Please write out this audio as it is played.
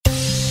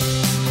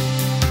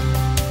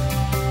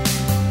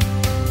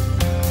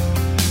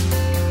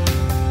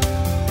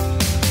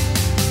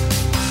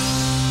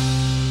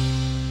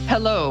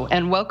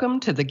and welcome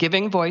to the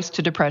Giving Voice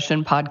to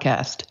Depression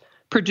podcast,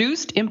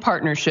 produced in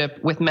partnership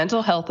with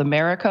Mental Health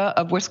America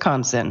of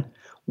Wisconsin.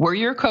 We're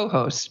your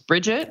co-hosts,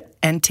 Bridget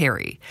and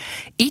Terry.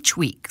 Each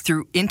week,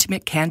 through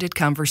intimate, candid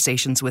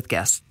conversations with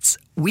guests,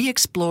 we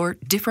explore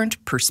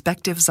different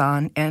perspectives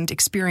on and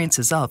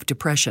experiences of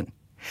depression.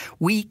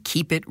 We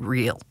keep it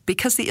real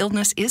because the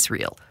illness is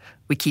real.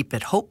 We keep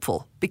it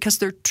hopeful because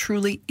there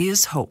truly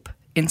is hope,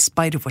 in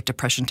spite of what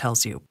depression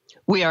tells you.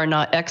 We are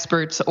not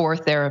experts or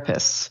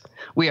therapists.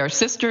 We are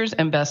sisters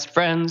and best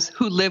friends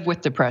who live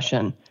with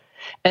depression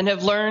and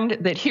have learned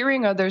that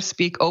hearing others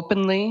speak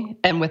openly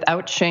and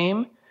without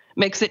shame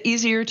makes it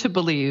easier to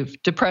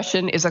believe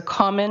depression is a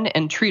common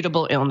and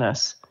treatable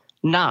illness,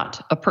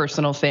 not a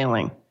personal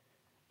failing.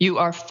 You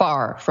are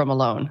far from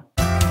alone.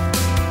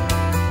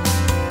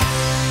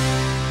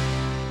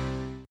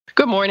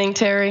 Good morning,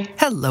 Terry.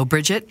 Hello,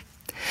 Bridget.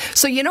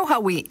 So you know how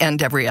we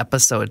end every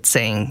episode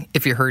saying,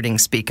 if you're hurting,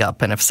 speak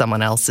up, and if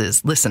someone else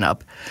is, listen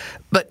up.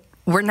 But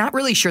we're not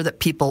really sure that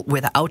people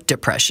without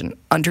depression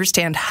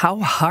understand how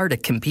hard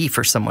it can be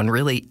for someone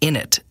really in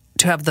it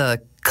to have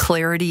the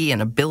clarity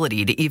and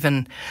ability to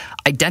even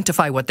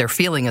identify what they're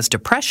feeling as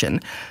depression,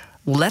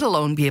 let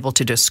alone be able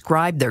to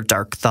describe their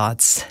dark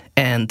thoughts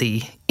and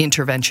the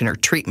intervention or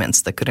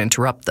treatments that could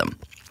interrupt them.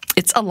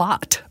 It's a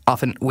lot,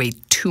 often way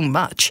too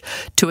much,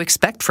 to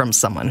expect from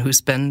someone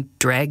who's been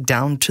dragged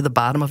down to the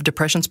bottom of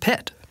depression's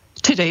pit.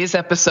 Today's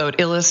episode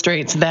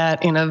illustrates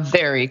that in a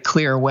very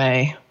clear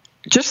way.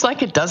 Just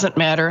like it doesn't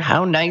matter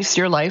how nice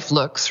your life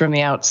looks from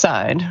the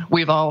outside,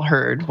 we've all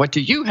heard, what do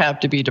you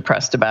have to be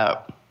depressed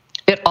about?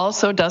 It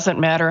also doesn't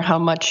matter how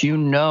much you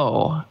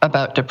know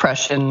about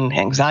depression,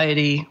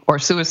 anxiety, or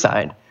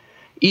suicide.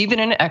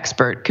 Even an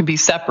expert can be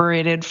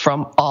separated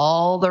from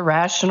all the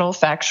rational,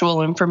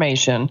 factual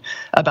information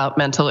about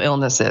mental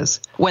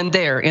illnesses when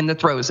they're in the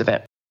throes of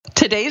it.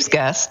 Today's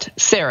guest,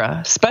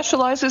 Sarah,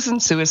 specializes in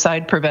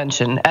suicide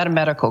prevention at a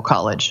medical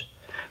college.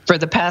 For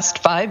the past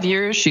 5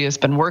 years, she has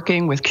been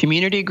working with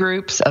community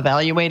groups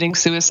evaluating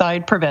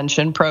suicide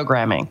prevention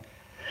programming.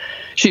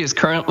 She is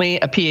currently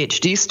a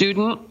PhD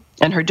student,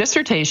 and her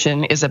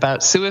dissertation is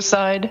about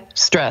suicide,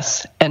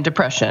 stress, and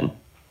depression.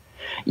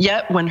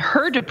 Yet when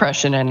her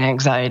depression and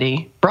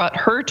anxiety brought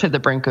her to the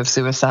brink of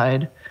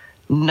suicide,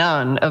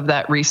 none of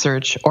that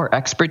research or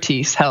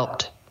expertise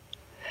helped.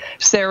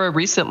 Sarah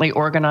recently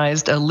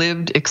organized a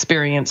lived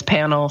experience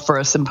panel for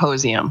a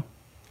symposium.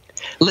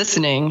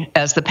 Listening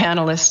as the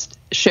panelists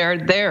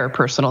shared their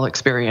personal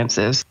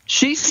experiences,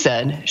 she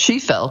said she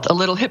felt a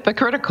little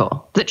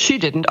hypocritical that she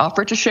didn't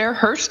offer to share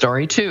her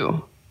story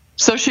too.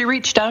 So she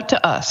reached out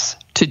to us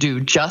to do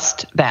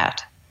just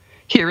that.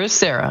 Here is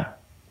Sarah,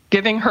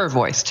 giving her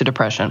voice to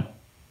depression.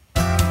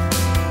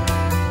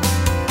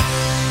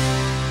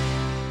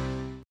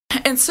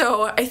 And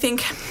so I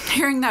think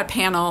hearing that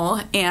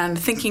panel and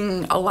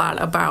thinking a lot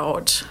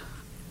about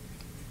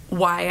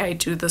why I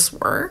do this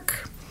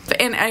work,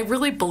 and I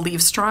really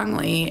believe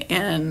strongly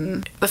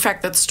in the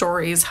fact that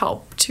stories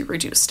help to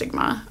reduce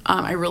stigma.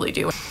 I really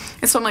do.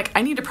 And so I'm like,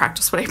 I need to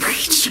practice what I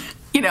preach,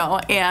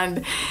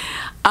 and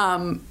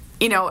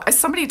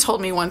somebody told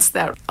me once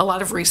that a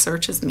lot of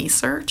research is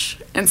me-search.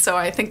 And so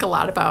I think a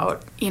lot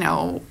about,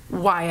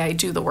 why I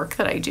do the work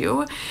that I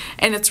do.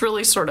 And it's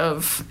really sort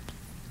of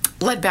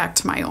led back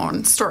to my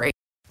own story.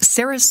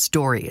 Sarah's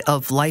story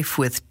of life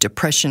with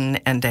depression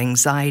and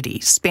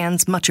anxiety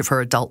spans much of her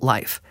adult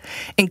life,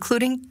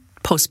 including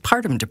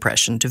postpartum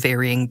depression to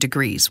varying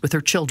degrees with her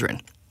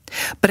children.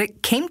 But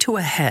it came to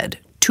a head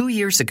 2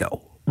 years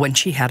ago when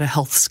she had a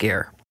health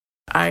scare.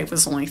 I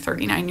was only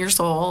 39 years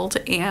old,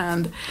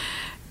 and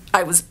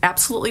I was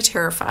absolutely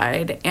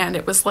terrified, and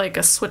it was like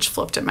a switch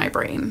flipped in my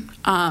brain.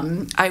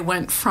 I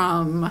went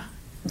from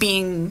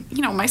being,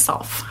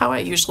 myself, how I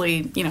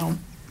usually,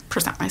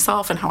 present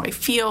myself and how I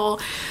feel,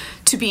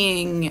 to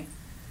being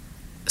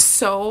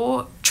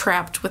so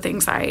trapped with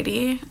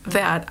anxiety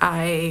that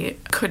I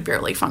could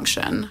barely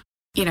function.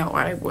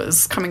 I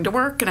was coming to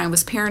work and I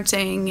was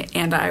parenting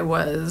and I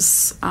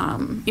was,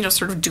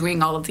 sort of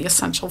doing all of the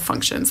essential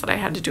functions that I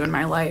had to do in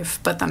my life.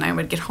 But then I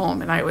would get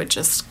home and I would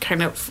just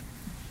kind of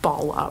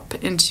ball up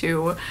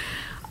into,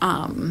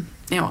 on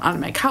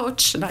my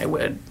couch, and I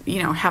would,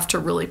 have to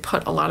really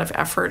put a lot of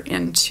effort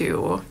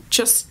into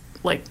just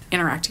like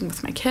interacting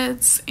with my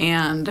kids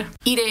and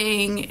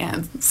eating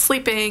and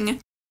sleeping.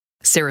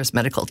 Sarah's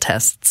medical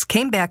tests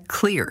came back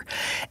clear,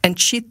 and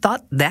she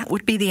thought that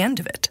would be the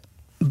end of it,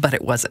 but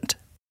it wasn't.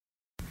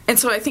 And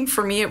so I think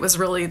for me, it was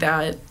really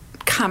that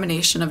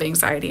combination of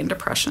anxiety and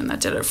depression that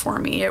did it for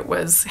me. It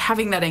was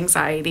having that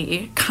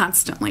anxiety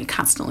constantly,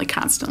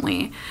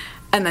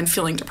 and then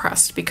feeling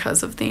depressed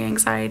because of the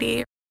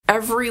anxiety.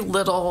 Every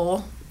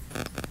little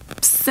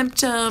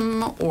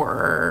symptom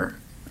or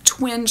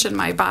twinge in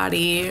my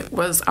body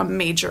was a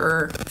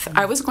major.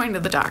 I was going to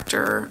the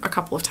doctor a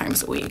couple of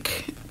times a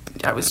week.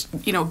 I was,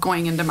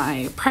 going into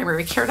my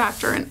primary care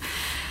doctor, and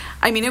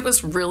it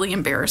was really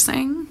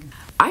embarrassing.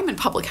 I'm in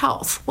public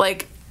health.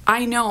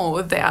 I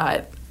know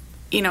that,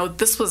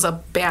 this was a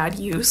bad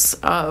use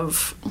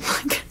of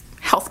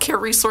healthcare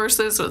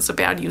resources. It was a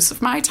bad use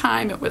of my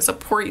time. It was a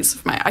poor use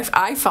of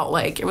I felt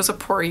like it was a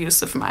poor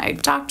use of my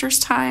doctor's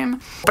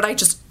time. But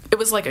it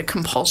was like a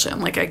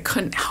compulsion. Like I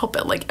couldn't help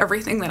it. Like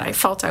everything that I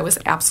felt, I was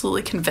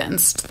absolutely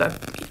convinced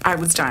that I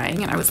was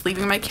dying and I was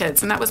leaving my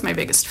kids. And that was my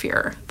biggest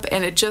fear.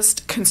 And it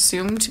just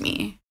consumed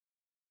me.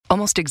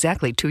 Almost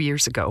exactly 2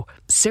 years ago,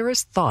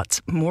 Sarah's thoughts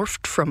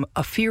morphed from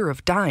a fear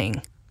of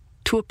dying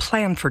to a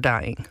plan for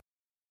dying.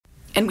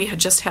 And we had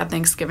just had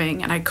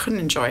Thanksgiving, and I couldn't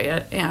enjoy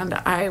it. And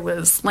I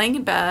was laying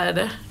in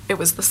bed. It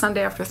was the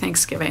Sunday after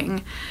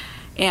Thanksgiving,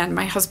 and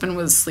my husband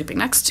was sleeping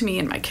next to me,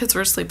 and my kids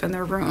were asleep in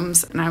their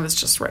rooms. And I was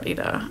just ready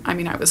to,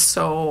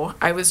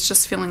 I was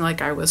just feeling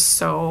like I was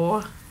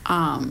so,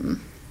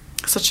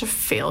 such a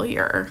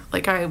failure.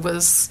 Like I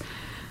was,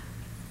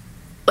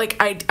 like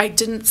I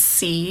didn't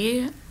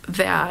see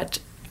that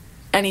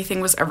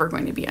anything was ever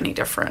going to be any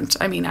different.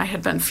 I mean, I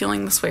had been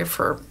feeling this way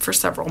for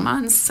several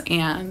months,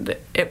 and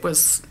it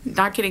was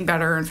not getting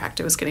better. In fact,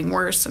 it was getting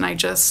worse, and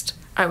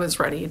I was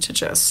ready to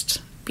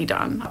just be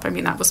done. I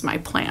mean, that was my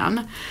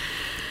plan.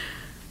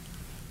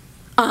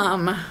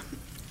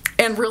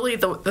 And really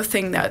the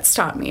thing that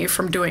stopped me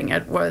from doing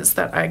it was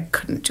that I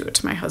couldn't do it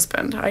to my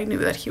husband. I knew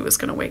that he was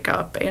going to wake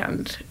up,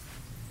 and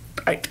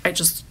I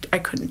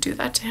couldn't do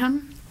that to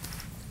him.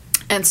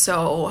 And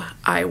so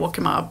I woke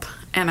him up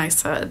and I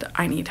said,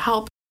 I need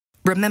help.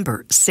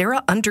 Remember,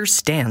 Sarah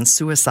understands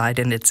suicide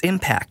and its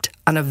impact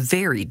on a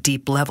very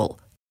deep level.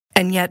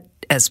 And yet,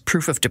 as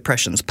proof of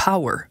depression's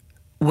power,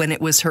 when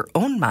it was her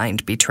own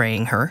mind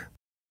betraying her.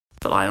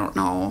 But I don't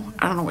know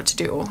what to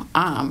do.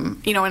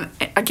 And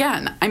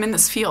again, I'm in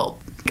this field.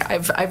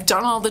 I've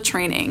done all the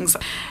trainings.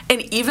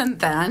 And even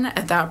then,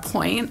 at that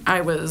point,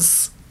 I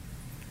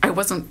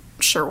wasn't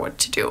sure what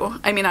to do.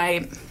 I mean,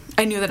 I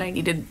knew that I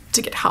needed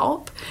to get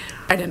help.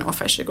 I didn't know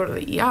if I should go to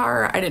the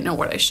ER. I didn't know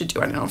what I should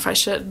do. I didn't know if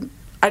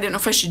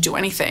I should do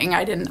anything.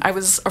 I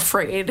was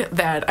afraid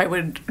that I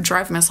would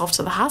drive myself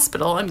to the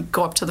hospital and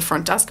go up to the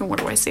front desk and what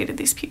do I say to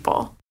these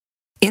people?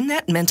 In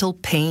that mental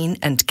pain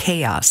and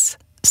chaos,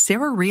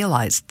 Sarah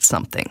realized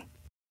something.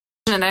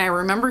 And I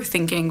remember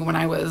thinking when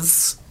I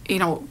was,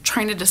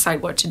 trying to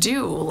decide what to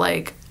do,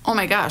 like, oh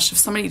my gosh, if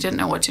somebody didn't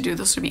know what to do,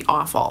 this would be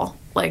awful.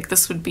 Like,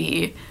 this would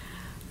be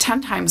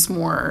 10 times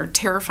more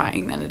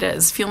terrifying than it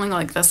is, feeling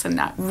like this and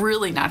not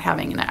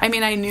having it. I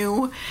mean, I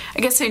knew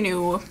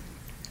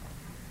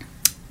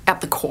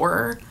at the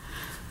core,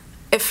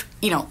 if,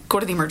 go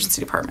to the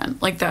emergency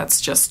department, like that's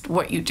just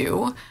what you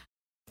do.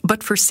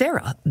 But for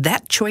Sarah,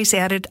 that choice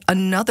added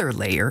another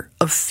layer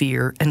of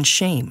fear and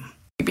shame.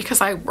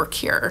 Because I work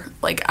here,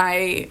 like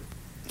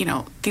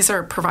these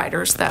are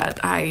providers that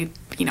I,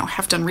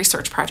 have done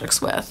research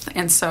projects with.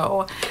 And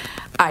so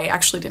I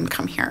actually didn't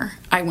come here.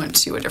 I went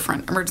to a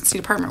different emergency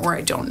department where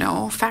I don't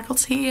know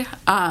faculty.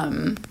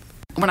 When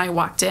I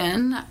walked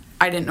in,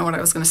 I didn't know what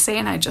I was going to say.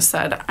 And I just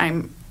said,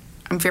 I'm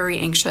very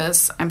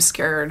anxious. I'm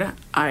scared.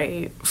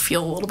 I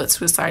feel a little bit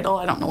suicidal.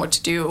 I don't know what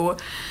to do.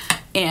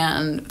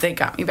 And they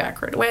got me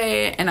back right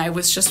away. And I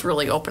was just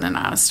really open and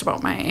honest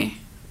about my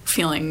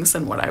feelings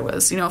and what I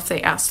was. If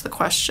they asked the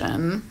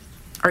question,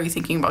 are you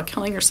thinking about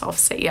killing yourself?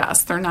 Say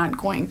yes. You're not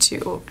going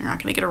to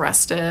get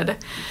arrested.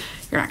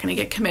 You're not going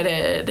to get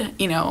committed.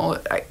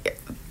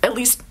 At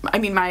least,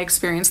 my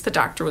experience, the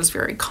doctor was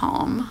very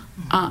calm.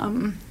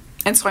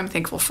 And so I'm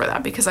thankful for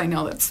that because I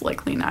know that's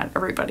likely not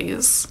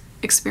everybody's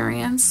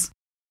experience.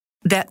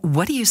 That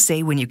what do you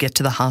say when you get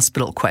to the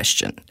hospital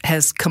question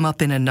has come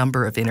up in a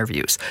number of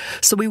interviews.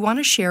 So we want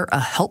to share a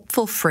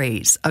helpful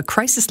phrase a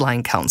crisis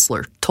line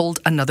counselor told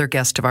another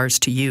guest of ours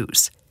to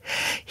use.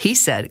 He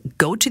said,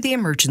 go to the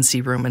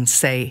emergency room and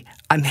say,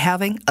 I'm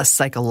having a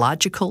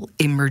psychological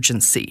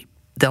emergency.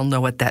 They'll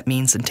know what that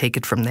means and take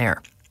it from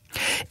there.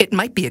 It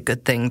might be a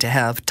good thing to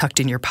have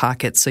tucked in your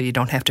pocket so you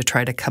don't have to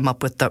try to come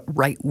up with the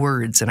right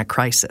words in a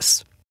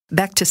crisis.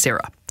 Back to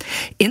Sarah.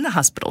 In the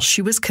hospital,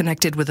 she was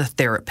connected with a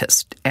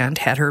therapist and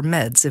had her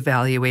meds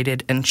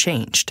evaluated and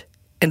changed.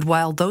 And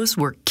while those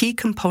were key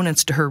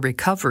components to her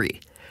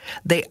recovery,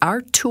 they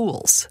are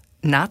tools,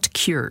 not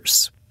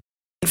cures.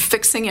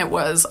 Fixing it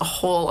was a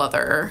whole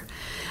other...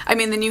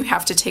 then you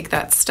have to take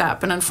that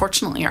step. And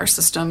unfortunately, our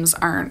systems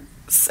aren't,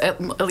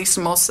 at least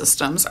most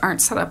systems,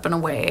 aren't set up in a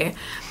way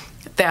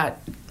that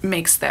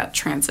makes that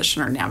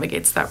transition or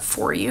navigates that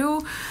for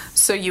you.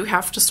 So you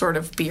have to sort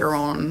of be your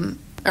own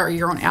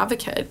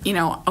advocate.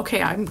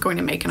 Okay, I'm going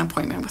to make an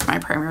appointment with my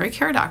primary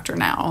care doctor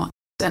now.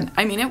 And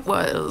it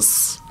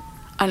was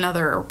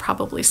another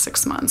probably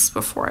 6 months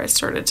before I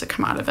started to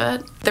come out of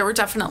it. There were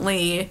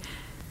definitely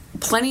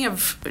plenty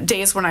of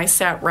days when I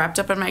sat wrapped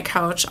up on my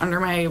couch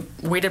under my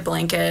weighted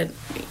blanket,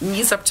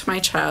 knees up to my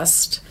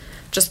chest,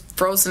 just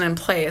frozen in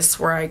place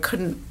where I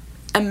couldn't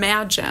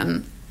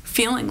imagine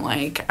feeling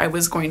like I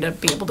was going to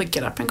be able to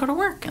get up and go to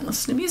work and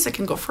listen to music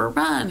and go for a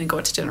run and go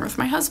out to dinner with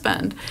my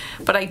husband.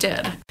 But I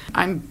did.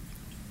 I'm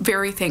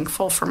very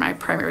thankful for my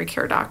primary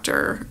care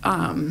doctor,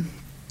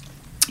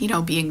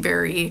 being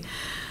very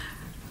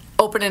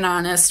open and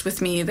honest with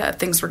me that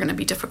things were going to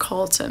be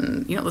difficult,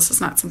 and this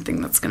is not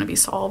something that's going to be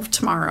solved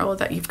tomorrow,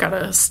 that you've got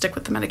to stick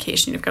with the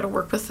medication, you've got to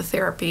work with the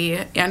therapy.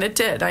 And it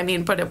did.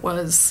 But it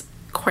was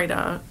quite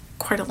a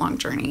long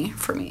journey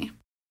for me.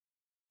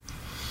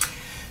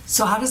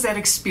 So how does that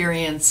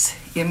experience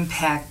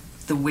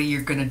impact the way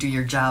you're going to do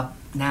your job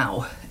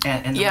now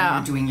and the way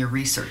you're doing your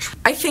research?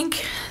 I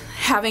think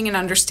having an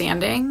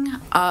understanding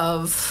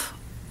of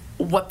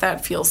what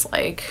that feels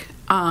like.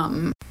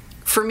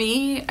 For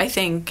me, I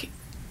think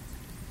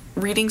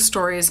reading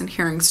stories and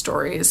hearing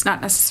stories,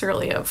 not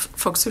necessarily of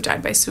folks who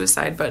died by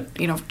suicide, but,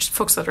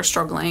 folks that are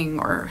struggling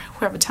or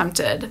who have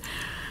attempted,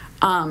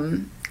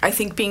 I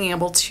think being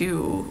able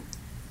to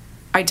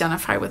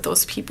identify with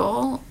those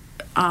people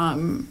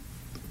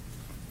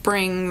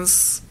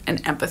brings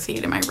an empathy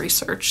to my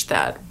research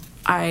that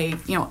I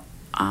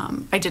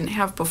didn't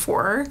have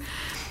before.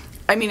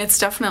 It's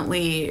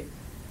definitely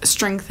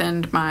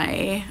strengthened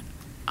my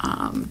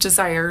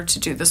desire to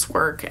do this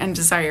work and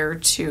desire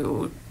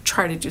to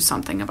try to do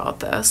something about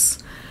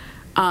this.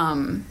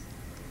 I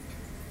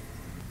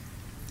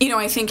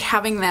think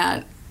having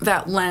that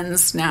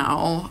lens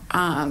now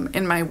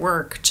in my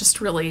work just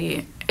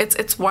really,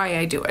 it's why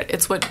I do it.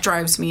 It's what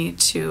drives me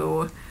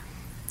to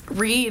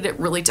read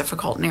really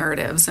difficult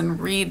narratives and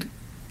read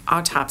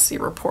autopsy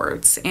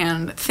reports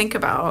and think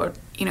about,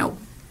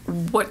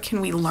 what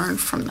can we learn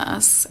from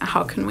this?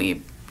 How can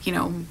we,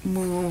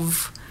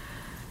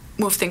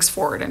 move things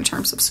forward in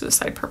terms of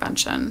suicide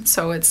prevention?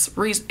 So it's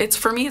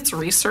for me, it's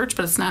research,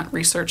 but it's not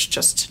research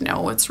just to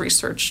know. It's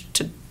research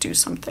to do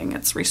something.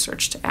 It's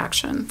research to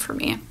action for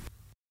me.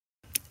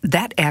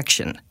 That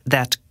action,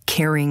 that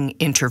caring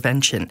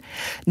intervention,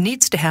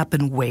 needs to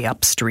happen way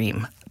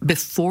upstream,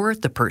 before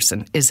the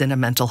person is in a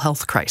mental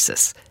health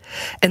crisis.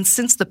 And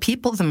since the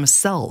people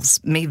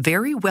themselves may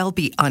very well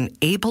be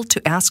unable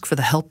to ask for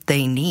the help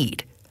they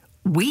need,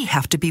 we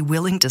have to be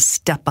willing to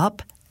step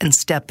up and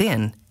step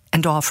in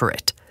and offer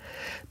it.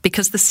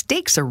 Because the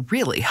stakes are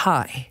really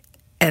high,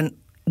 and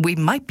we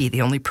might be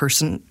the only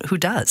person who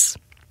does.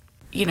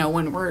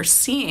 When we're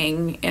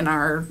seeing in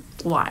our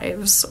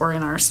lives or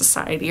in our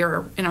society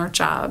or in our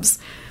jobs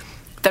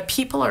that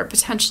people are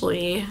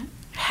potentially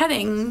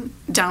heading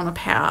down a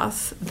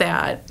path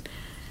that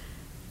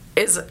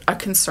is a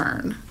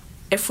concern.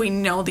 If we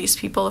know these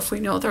people, if we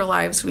know their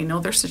lives, we know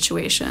their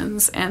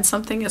situations, and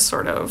something is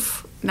sort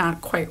of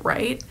not quite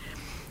right,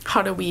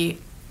 how do we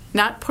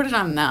not put it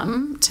on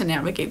them to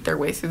navigate their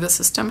way through the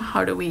system?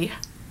 How do we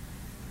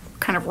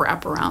kind of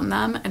wrap around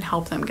them and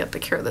help them get the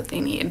care that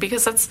they need?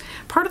 Because that's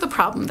part of the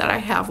problem that I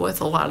have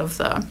with a lot of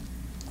the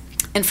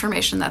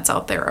information that's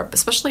out there,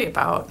 especially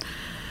about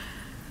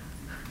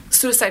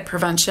suicide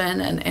prevention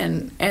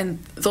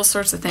and those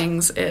sorts of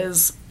things,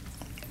 is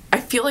I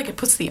feel like it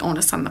puts the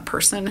onus on the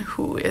person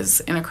who is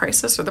in a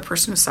crisis or the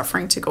person who's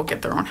suffering to go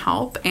get their own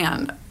help,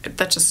 and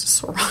that just is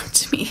so wrong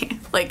to me.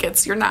 Like,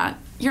 you're not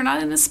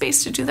in a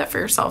space to do that for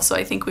yourself. So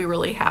I think we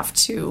really have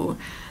to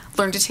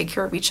learn to take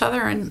care of each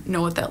other and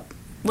know what that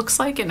looks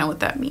like and know what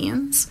that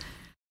means.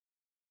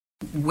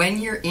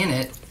 When you're in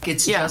it,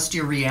 it's just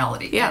your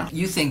reality. Yeah.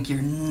 You think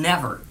you're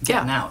never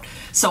getting out.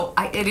 So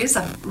it is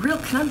a real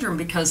conundrum,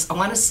 because I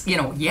want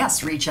to,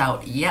 yes, reach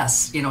out.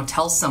 Yes,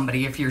 tell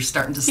somebody if you're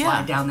starting to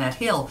slide down that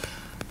hill.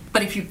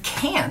 But if you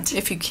can't,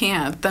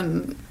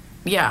 then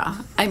I'm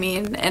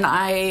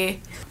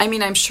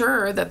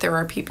sure that there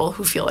are people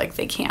who feel like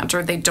they can't,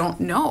 or they don't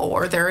know,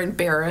 or they're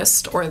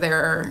embarrassed, or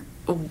they're,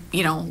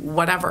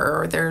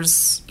 whatever, or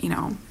there's,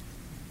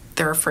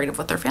 they're afraid of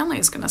what their family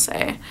is going to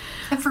say.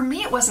 And for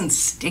me, it wasn't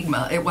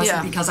stigma. It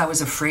wasn't because I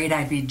was afraid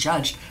I'd be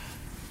judged.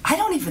 I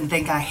don't even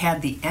think I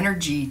had the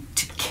energy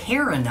to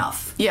care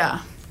enough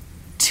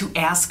to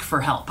ask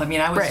for help.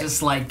 I was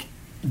just like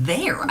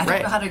there. I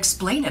don't know how to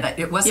explain it.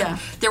 It wasn't,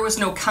 there was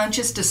no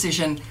conscious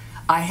decision,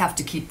 I have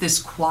to keep this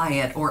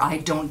quiet, or I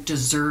don't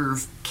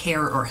deserve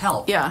care or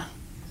help. Yeah.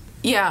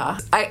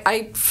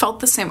 I felt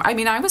the same.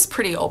 I was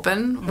pretty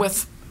open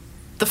with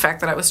the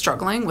fact that I was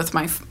struggling with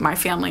my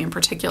family in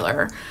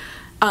particular.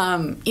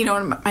 And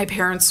my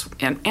parents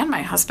and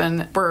my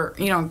husband were,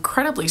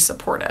 incredibly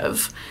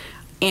supportive,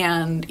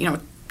 and,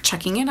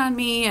 checking in on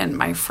me, and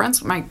my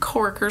friends, my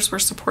coworkers were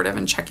supportive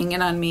and checking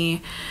in on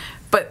me.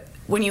 But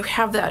when you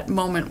have that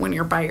moment when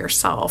you're by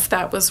yourself,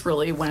 that was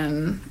really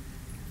when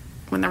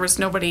there was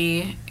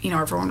nobody,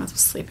 everyone was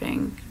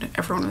sleeping,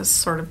 everyone was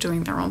sort of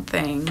doing their own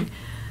thing.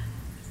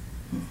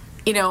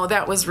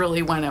 That was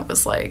really when it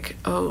was like,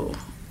 oh,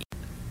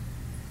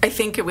 I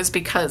think it was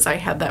because I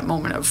had that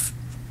moment of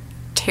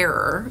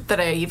terror that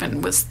I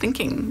even was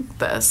thinking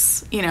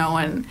this,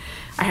 and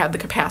I had the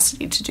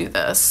capacity to do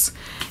this.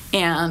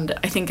 And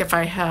I think if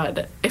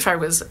I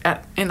was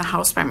in the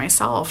house by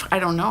myself, I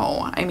don't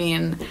know.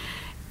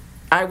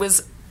 I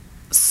was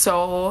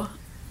so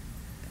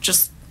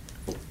just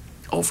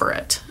over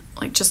it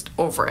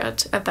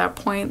at that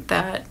point,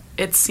 that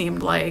it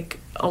seemed like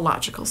a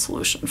logical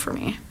solution for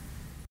me.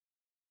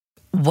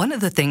 One of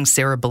the things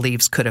Sarah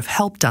believes could have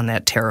helped on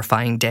that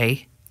terrifying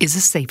day is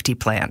a safety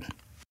plan.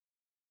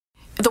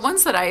 The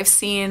ones that I've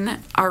seen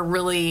are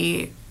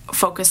really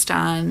focused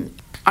on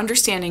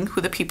understanding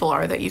who the people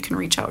are that you can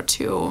reach out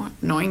to,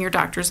 knowing your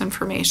doctor's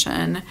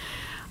information.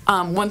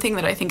 One thing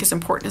that I think is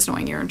important is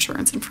knowing your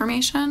insurance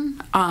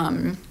information,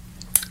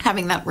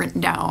 having that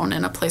written down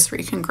in a place where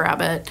you can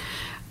grab it.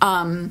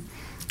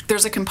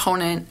 There's a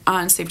component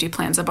on safety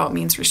plans about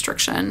means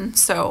restriction.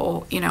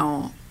 So,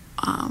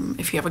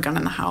 if you have a gun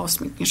in the house,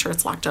 making sure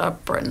it's locked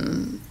up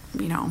and,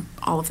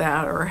 all of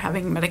that, or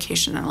having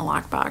medication in a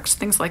lockbox,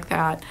 things like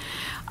that.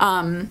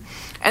 And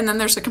then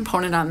there's a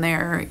component on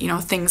there,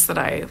 things that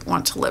I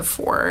want to live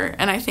for.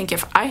 And I think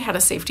if I had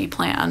a safety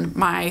plan,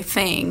 my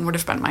thing would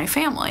have been my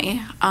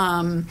family.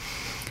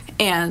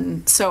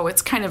 And so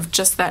it's kind of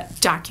just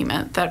that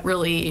document that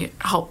really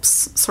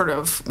helps sort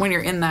of when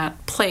you're in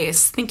that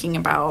place thinking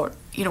about,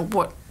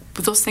 what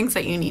those things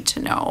that you need to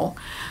know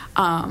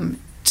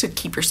to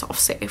keep yourself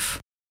safe.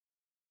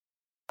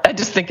 I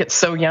just think it's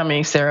so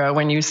yummy, Sarah,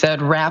 when you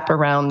said wrap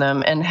around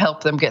them and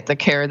help them get the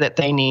care that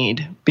they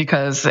need.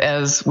 Because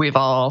as we've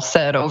all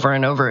said over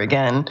and over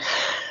again,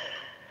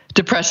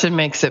 depression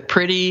makes it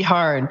pretty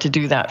hard to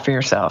do that for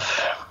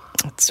yourself.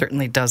 It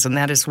certainly does. And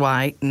that is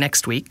why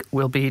next week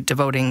we'll be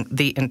devoting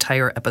the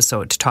entire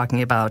episode to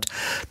talking about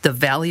the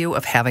value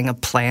of having a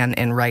plan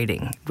in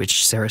writing,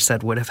 which Sarah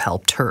said would have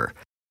helped her.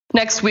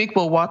 Next week,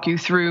 we'll walk you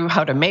through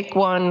how to make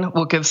one.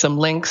 We'll give some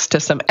links to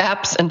some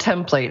apps and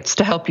templates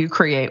to help you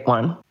create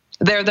one.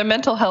 They're the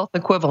mental health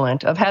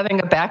equivalent of having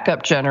a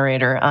backup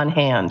generator on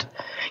hand.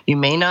 You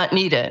may not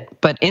need it,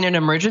 but in an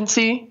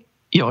emergency,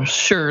 you'll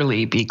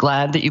surely be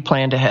glad that you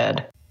planned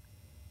ahead.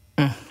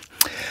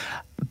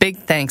 Big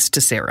thanks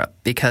to Sarah,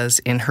 because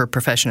in her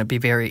profession, it'd be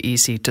very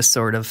easy to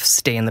sort of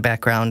stay in the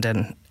background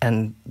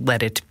and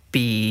let it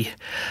be,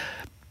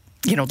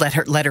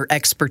 let her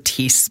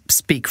expertise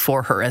speak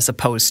for her as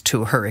opposed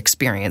to her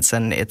experience.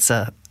 And it's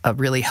a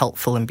really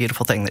helpful and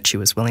beautiful thing that she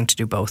was willing to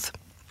do both.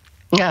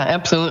 Yeah,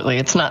 absolutely.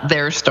 It's not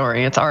their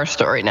story. It's our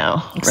story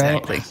now.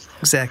 Exactly. Right?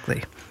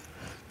 Exactly.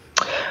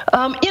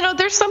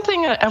 There's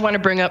something I want to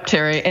bring up,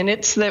 Terry, and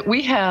it's that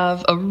we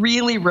have a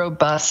really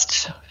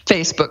robust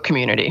Facebook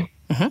community.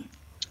 Mm-hmm.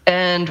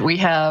 And we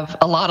have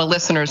a lot of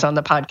listeners on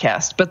the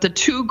podcast, but the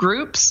two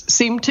groups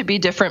seem to be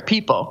different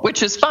people,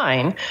 which is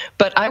fine.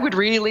 But I would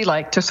really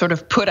like to sort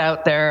of put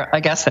out there, I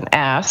guess, an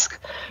ask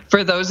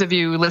for those of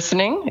you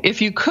listening.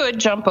 If you could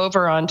jump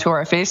over onto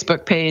our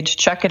Facebook page,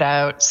 check it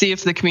out, see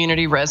if the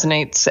community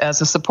resonates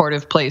as a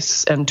supportive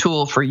place and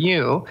tool for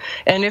you.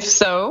 And if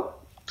so,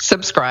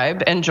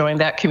 subscribe and join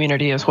that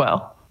community as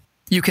well.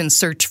 You can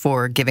search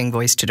for Giving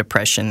Voice to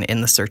Depression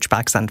in the search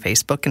box on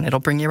Facebook, and it'll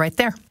bring you right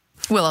there.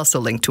 We'll also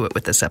link to it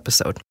with this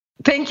episode.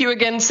 Thank you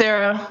again,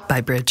 Sarah.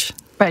 Bye, Bridge.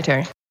 Bye,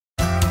 Terry.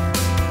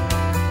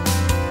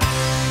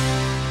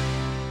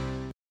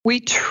 We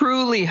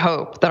truly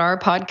hope that our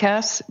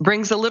podcast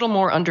brings a little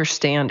more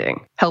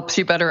understanding, helps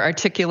you better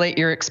articulate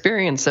your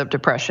experience of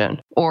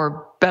depression,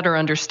 or better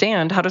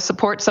understand how to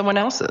support someone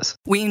else's.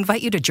 We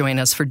invite you to join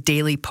us for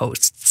daily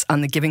posts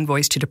on the Giving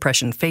Voice to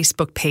Depression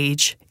Facebook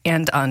page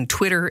and on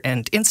Twitter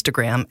and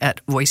Instagram at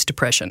Voice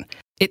Depression.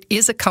 It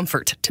is a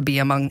comfort to be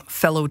among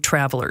fellow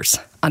travelers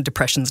on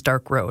depression's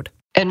dark road.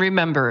 And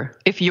remember,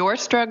 if you're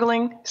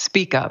struggling,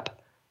 speak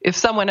up. If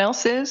someone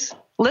else is,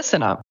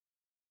 listen up.